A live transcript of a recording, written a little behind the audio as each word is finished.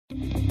Hello,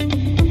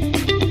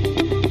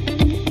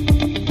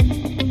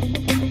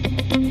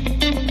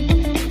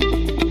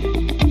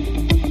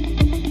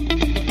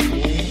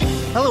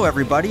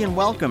 everybody, and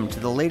welcome to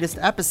the latest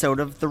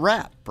episode of The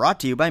Wrap, brought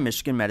to you by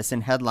Michigan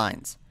Medicine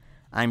Headlines.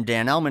 I'm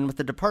Dan Ellman with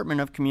the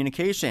Department of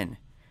Communication.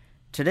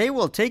 Today,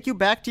 we'll take you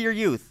back to your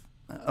youth.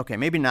 Okay,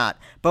 maybe not,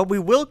 but we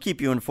will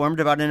keep you informed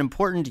about an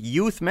important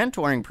youth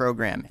mentoring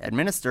program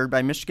administered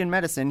by Michigan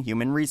Medicine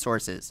Human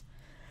Resources.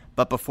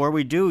 But before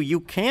we do, you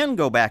can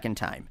go back in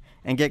time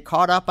and get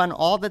caught up on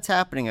all that's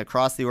happening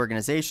across the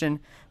organization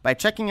by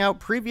checking out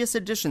previous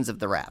editions of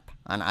The Wrap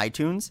on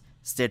iTunes,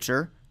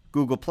 Stitcher,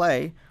 Google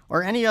Play,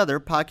 or any other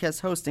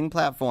podcast hosting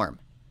platform.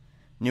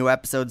 New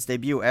episodes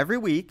debut every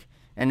week,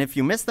 and if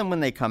you miss them when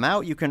they come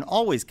out, you can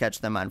always catch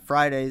them on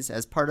Fridays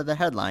as part of the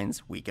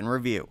Headlines Week in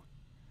Review.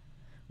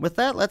 With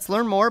that, let's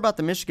learn more about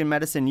the Michigan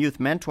Medicine Youth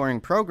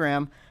Mentoring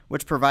Program,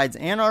 which provides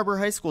Ann Arbor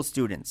High School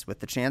students with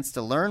the chance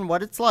to learn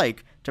what it's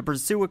like to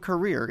pursue a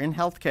career in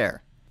healthcare.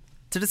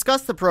 To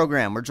discuss the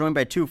program, we're joined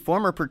by two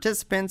former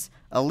participants,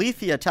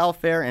 Alethea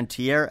Telfair and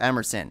Tier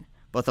Emerson.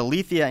 Both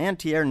Alethea and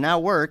Tier now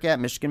work at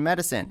Michigan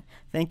Medicine.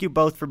 Thank you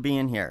both for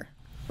being here.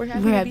 We're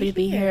happy to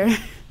be here.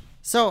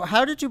 So,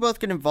 how did you both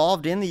get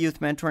involved in the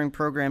youth mentoring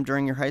program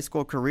during your high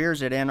school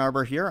careers at Ann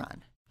Arbor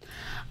Huron?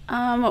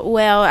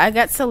 Well, I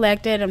got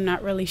selected. I'm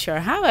not really sure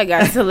how I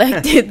got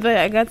selected, but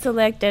I got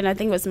selected. I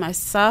think it was my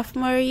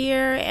sophomore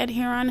year at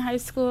Huron High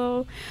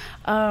School.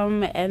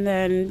 And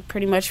then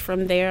pretty much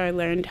from there, I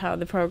learned how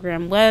the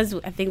program was.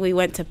 I think we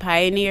went to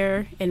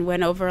Pioneer and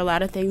went over a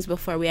lot of things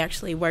before we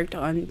actually worked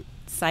on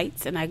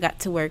sites. And I got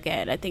to work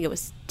at, I think it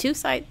was 2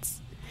 sites,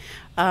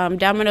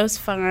 Domino's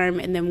Farm,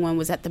 and then one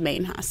was at the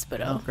main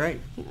hospital. Oh, great.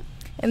 Yeah.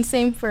 And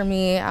same for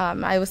me.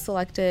 I was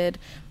selected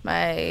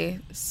my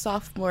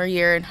sophomore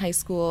year in high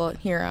school at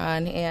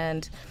Huron,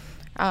 and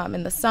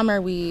in the summer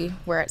we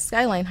were at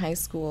Skyline High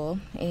School,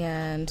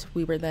 and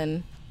we were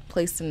then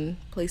placed in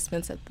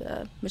placements at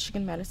the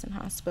Michigan Medicine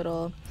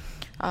Hospital.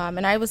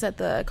 And I was at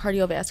the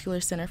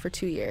Cardiovascular Center for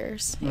 2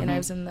 years, and I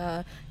was in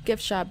the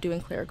gift shop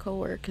doing clerical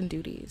work and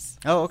duties.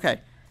 Oh,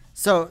 okay.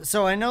 So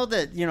I know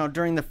that,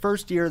 during the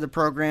first year of the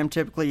program,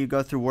 typically you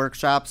go through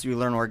workshops, you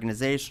learn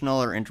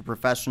organizational or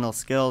interprofessional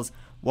skills.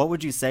 What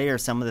would you say are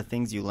some of the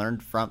things you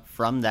learned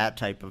from that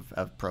type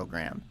of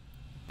program?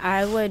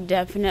 I would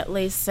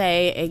definitely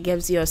say it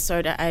gives you a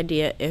sort of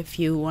idea if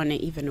you want to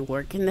even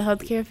work in the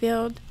healthcare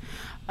field.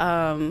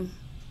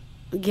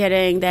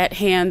 Getting that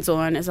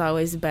hands-on is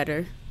always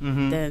better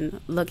than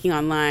looking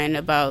online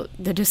about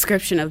the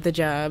description of the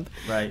job.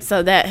 Right.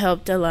 So that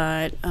helped a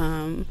lot.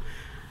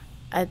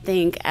 I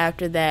think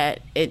after that,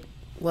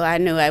 I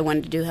knew I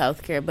wanted to do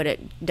healthcare, but it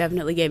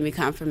definitely gave me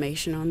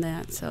confirmation on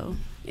that, so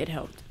it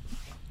helped.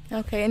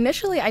 Okay,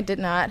 initially I did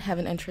not have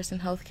an interest in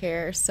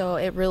healthcare, so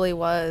it really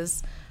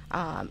was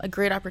a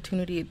great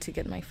opportunity to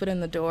get my foot in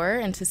the door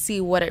and to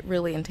see what it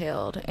really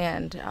entailed.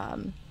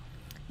 And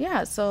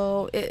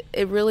so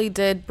it really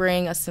did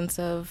bring a sense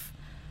of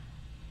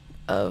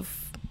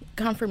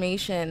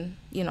confirmation,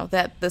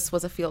 that this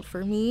was a field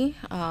for me.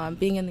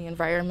 Being in the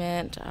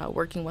environment,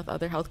 working with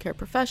other healthcare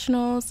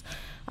professionals,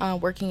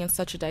 working in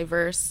such a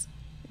diverse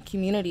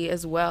community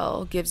as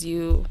well gives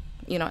you,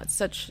 at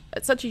such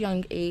a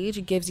young age,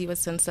 it gives you a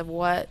sense of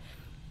what,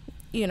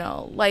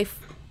 life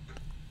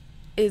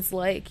is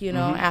like,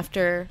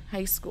 after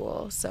high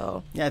school.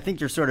 So yeah, I think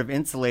you're sort of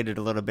insulated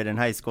a little bit in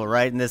high school,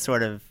 right? And this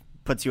sort of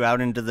puts you out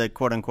into the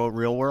quote-unquote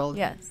real world?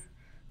 Yes.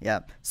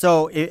 Yeah.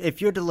 So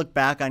if you had to look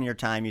back on your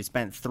time, you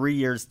spent 3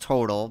 years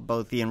total,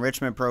 both the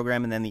enrichment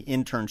program and then the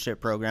internship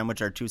program,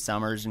 which are 2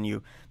 summers, and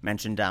you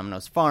mentioned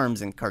Domino's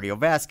Farms and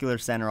Cardiovascular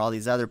Center, all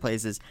these other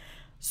places.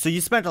 So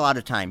you spent a lot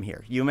of time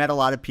here. You met a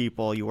lot of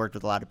people. You worked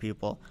with a lot of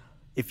people.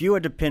 If you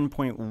had to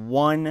pinpoint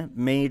one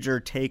major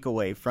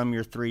takeaway from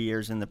your 3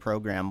 years in the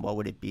program, what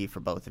would it be for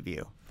both of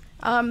you?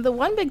 The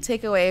one big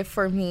takeaway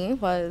for me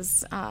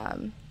was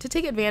to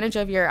take advantage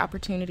of your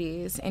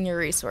opportunities and your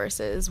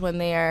resources when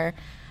they are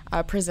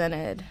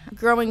presented.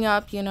 Growing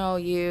up,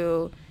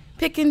 you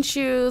pick and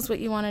choose what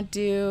you want to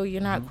do.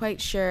 You're not quite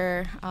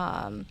sure.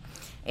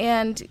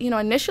 And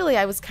initially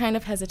I was kind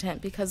of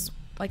hesitant because,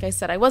 like I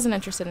said, I wasn't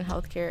interested in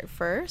healthcare at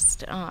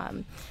first.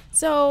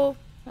 So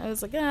I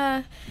was like,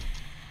 And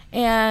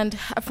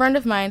a friend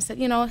of mine said,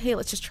 hey,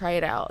 let's just try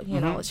it out.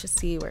 Let's just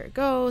see where it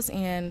goes.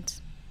 And,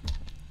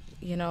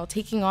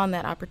 taking on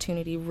that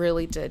opportunity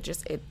really did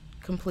it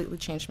completely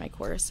changed my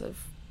course of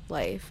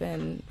life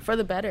and for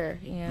the better.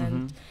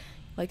 And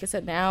like I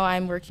said, now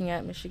I'm working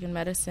at Michigan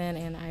Medicine,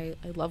 and I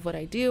love what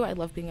I do. I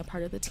love being a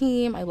part of the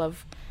team. I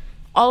love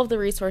all of the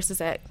resources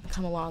that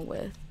come along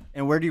with.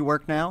 And where do you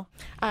work now?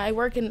 I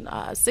work in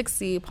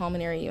 6C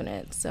pulmonary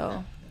unit,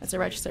 so as a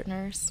registered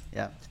nurse.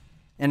 Yeah.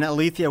 And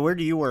Alethea, where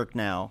do you work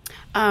now?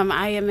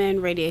 I am in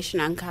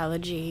radiation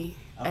oncology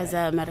as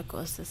a medical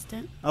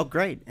assistant. Oh,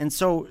 great. And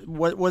so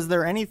was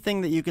there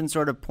anything that you can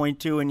sort of point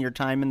to in your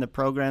time in the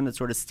program that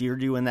sort of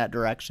steered you in that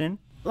direction?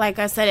 like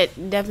I said,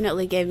 it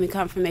definitely gave me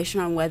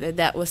confirmation on whether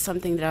that was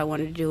something that I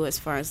wanted to do as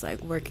far as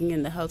like working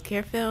in the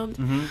healthcare field.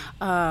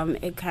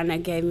 It kind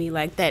of gave me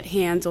like that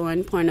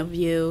hands-on point of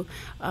view.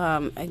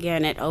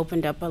 Again, it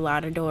opened up a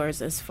lot of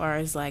doors as far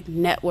as like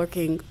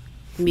networking,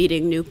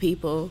 meeting new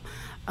people.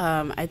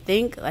 I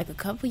think like a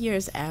couple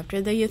years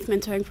after the youth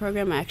mentoring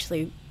program, I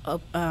actually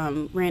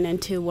ran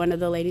into one of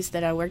the ladies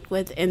that I worked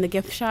with in the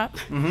gift shop,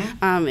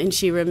 and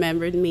she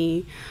remembered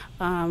me,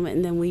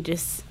 and then we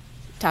just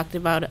talked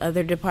about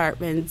other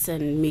departments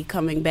and me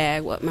coming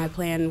back, what my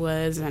plan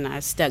was, and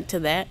I stuck to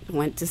that,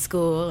 went to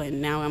school,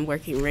 and now I'm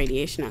working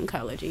radiation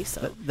oncology.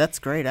 So that's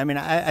great. I mean,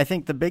 I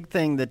think the big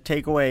thing, the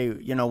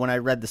takeaway, you know, when I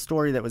read the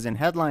story that was in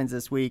headlines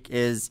this week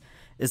is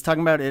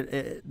talking about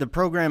it, the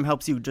program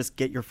helps you just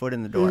get your foot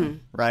in the door,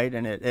 right?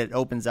 And it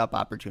opens up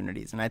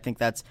opportunities. And I think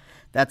that's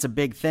a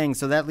big thing.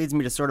 So that leads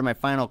me to sort of my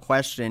final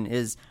question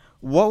is,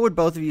 what would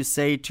both of you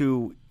say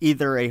to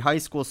either a high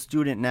school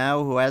student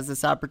now who has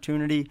this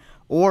opportunity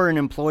or an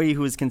employee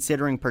who is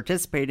considering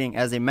participating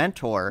as a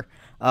mentor?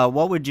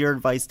 What would your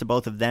advice to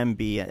both of them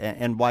be,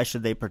 and why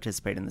should they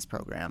participate in this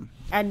program?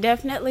 I'd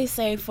definitely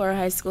say for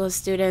high school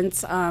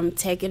students,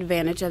 take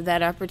advantage of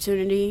that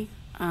opportunity,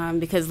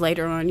 because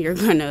later on you're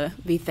going to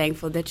be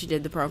thankful that you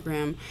did the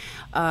program.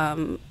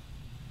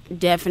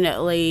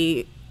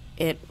 Definitely,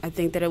 I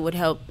think that it would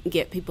help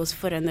get people's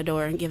foot in the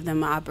door and give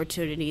them an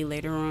opportunity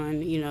later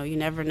on. You know, you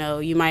never know.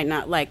 You might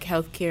not like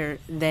healthcare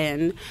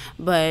then,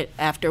 but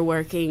after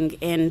working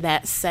in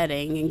that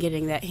setting and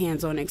getting that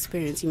hands-on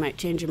experience, you might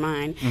change your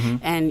mind.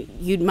 And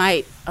you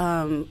might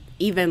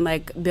even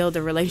like build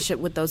a relationship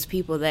with those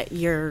people that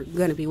you're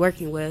going to be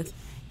working with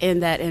in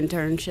that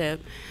internship,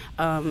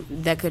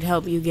 that could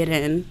help you get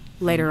in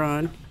later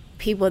on.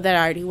 People that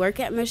already work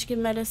at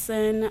Michigan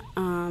Medicine,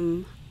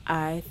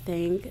 I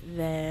think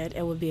that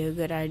it would be a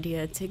good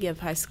idea to give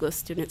high school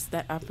students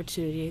that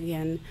opportunity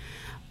again.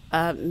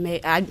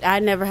 I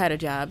never had a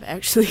job,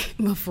 actually,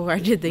 before I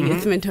did the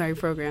youth mentoring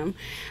program.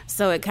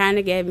 So it kind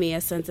of gave me a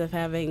sense of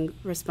having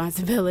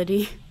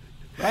responsibility.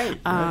 Right.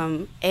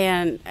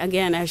 And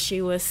again, as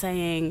she was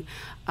saying,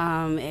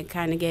 it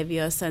kind of gave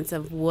you a sense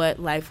of what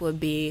life would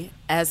be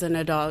as an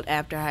adult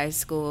after high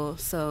school.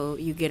 So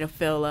you get a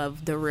feel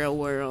of the real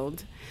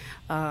world.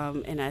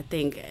 And I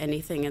think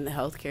anything in the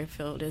healthcare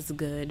field is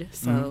good.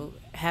 So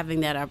having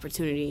that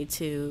opportunity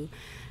to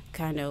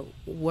kind of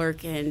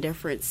work in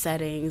different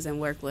settings and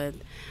work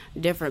with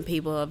different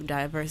people of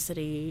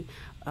diversity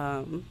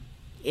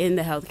in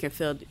the healthcare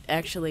field,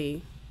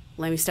 actually,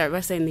 let me start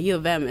by saying the U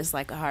of M is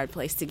like a hard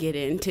place to get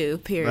into,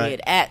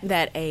 period, at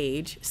that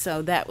age.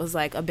 So that was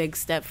like a big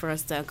step for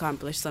us to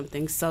accomplish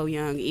something so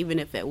young, even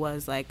if it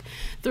was like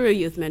through a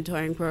youth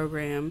mentoring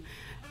program.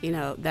 You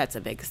know, that's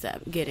a big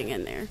step, getting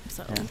in there.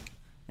 So. Yeah.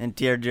 And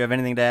Tiara, do you have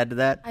anything to add to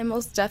that? I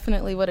most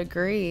definitely would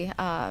agree.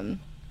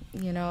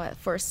 You know,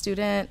 for a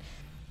student,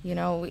 you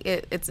know,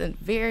 it's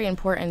very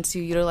important to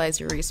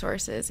utilize your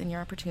resources and your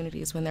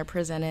opportunities when they're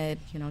presented.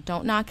 You know,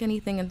 don't knock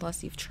anything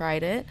unless you've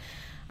tried it.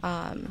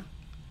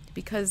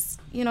 Because,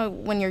 you know,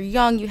 when you're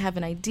young, you have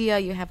an idea,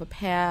 you have a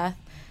path,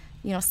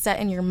 you know, set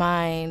in your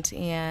mind,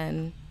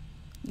 and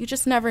you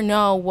just never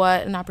know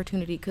what an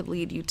opportunity could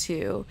lead you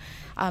to.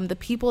 The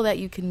people that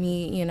you can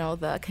meet, you know,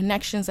 the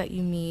connections that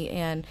you meet,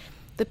 and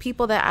the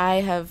people that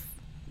I have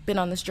been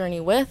on this journey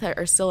with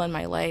are still in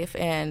my life,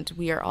 and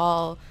we are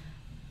all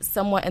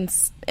somewhat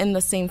in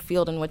the same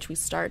field in which we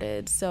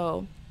started.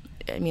 So,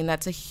 I mean,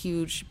 that's a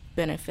huge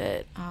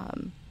benefit.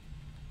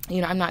 You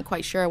know, I'm not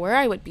quite sure where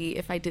I would be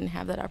if I didn't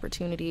have that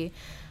opportunity.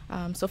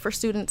 So for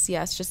students,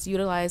 yes, just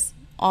utilize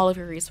all of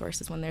your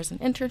resources. When there's an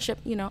internship,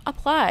 you know,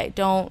 apply.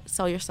 Don't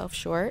sell yourself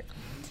short.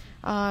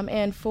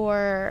 And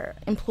for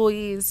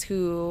employees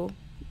who,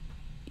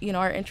 you know,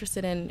 are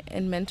interested in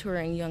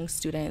mentoring young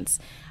students,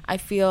 I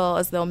feel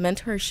as though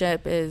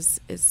mentorship is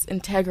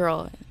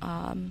integral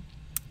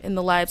in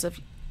the lives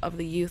of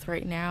the youth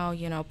right now.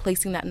 You know,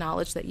 placing that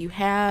knowledge that you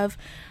have,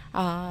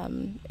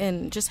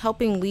 and just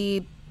helping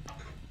lead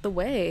the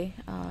way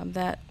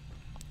that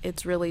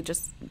it's really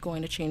just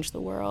going to change the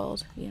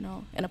world, you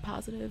know, in a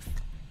positive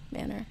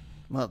manner.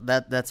 Well,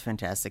 that's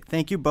fantastic.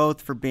 Thank you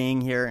both for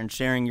being here and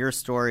sharing your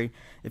story.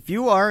 If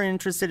you are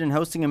interested in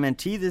hosting a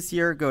mentee this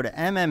year, go to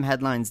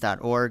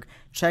mmheadlines.org.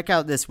 Check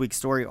out this week's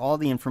story. All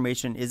the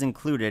information is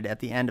included at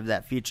the end of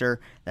that feature.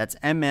 That's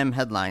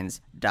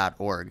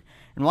mmheadlines.org.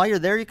 And while you're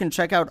there, you can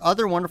check out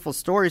other wonderful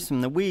stories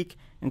from the week,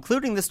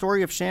 including the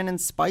story of Shannon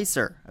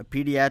Spicer, a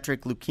pediatric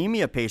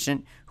leukemia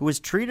patient who was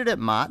treated at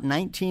Mott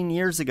 19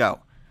 years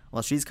ago.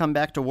 Well, she's come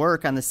back to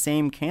work on the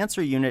same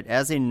cancer unit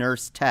as a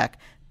nurse tech.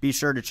 Be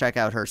sure to check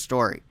out her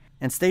story.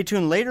 And stay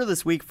tuned later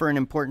this week for an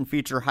important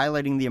feature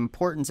highlighting the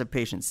importance of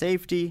patient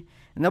safety,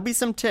 and there'll be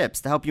some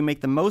tips to help you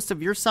make the most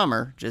of your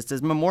summer just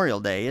as Memorial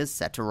Day is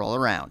set to roll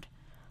around.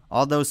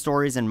 All those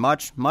stories and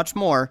much, much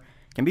more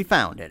can be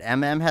found at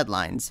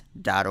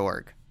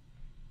mmheadlines.org.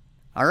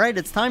 All right,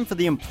 it's time for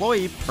the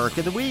Employee Perk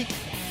of the Week.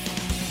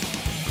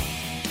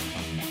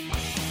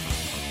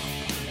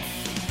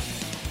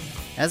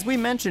 As we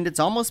mentioned, it's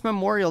almost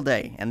Memorial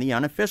Day and the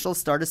unofficial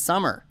start of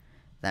summer.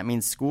 That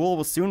means school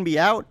will soon be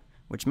out,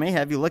 which may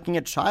have you looking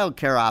at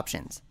childcare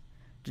options.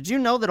 Did you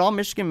know that all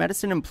Michigan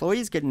Medicine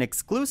employees get an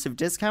exclusive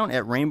discount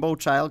at Rainbow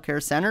Child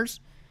Care Centers?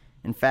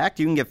 In fact,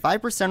 you can get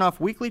 5% off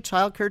weekly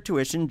childcare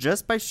tuition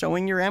just by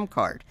showing your M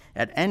card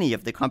at any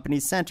of the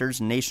company's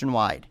centers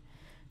nationwide.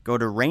 Go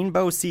to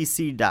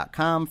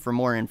rainbowcc.com for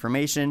more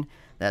information.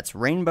 That's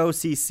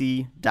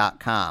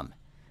rainbowcc.com.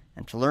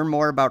 And to learn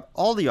more about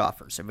all the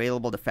offers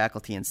available to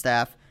faculty and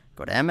staff,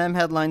 go to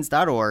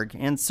mmheadlines.org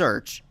and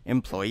search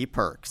Employee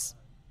Perks.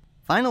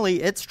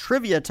 Finally, it's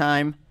trivia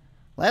time.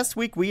 Last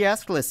week we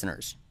asked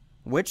listeners,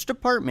 which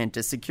department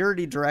does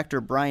Security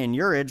Director Brian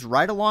Urich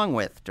ride along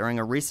with during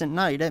a recent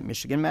night at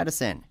Michigan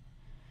Medicine?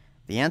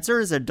 The answer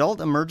is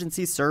Adult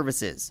Emergency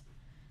Services.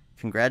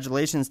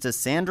 Congratulations to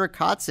Sandra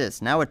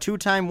Kotsis, now a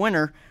 2-time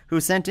winner, who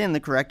sent in the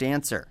correct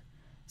answer.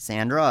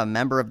 Sandra, a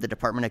member of the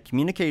Department of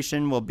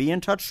Communication, will be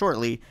in touch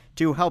shortly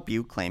to help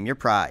you claim your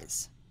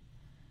prize.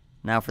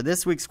 Now for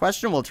this week's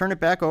question, we'll turn it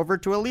back over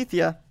to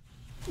Alethea.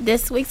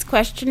 This week's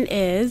question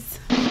is,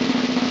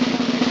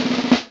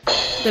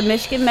 the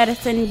Michigan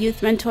Medicine Youth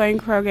Mentoring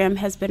Program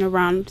has been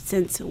around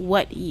since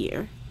what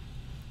year?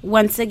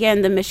 Once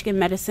again, the Michigan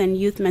Medicine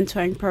Youth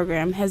Mentoring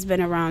Program has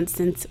been around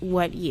since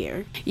what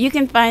year? You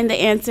can find the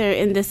answer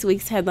in this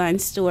week's headline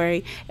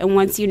story, and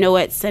once you know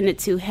it, send it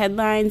to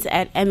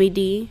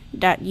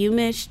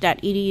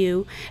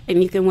headlines@med.umich.edu,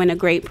 and you can win a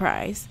great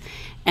prize.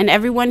 And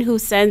everyone who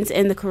sends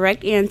in the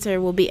correct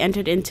answer will be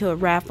entered into a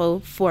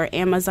raffle for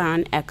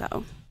Amazon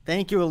Echo.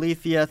 Thank you,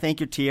 Alethea. Thank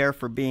you, Tierre,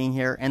 for being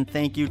here. And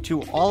thank you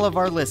to all of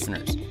our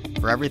listeners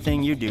for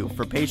everything you do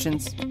for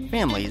patients,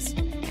 families,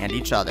 and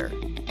each other.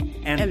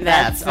 And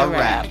that's a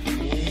wrap.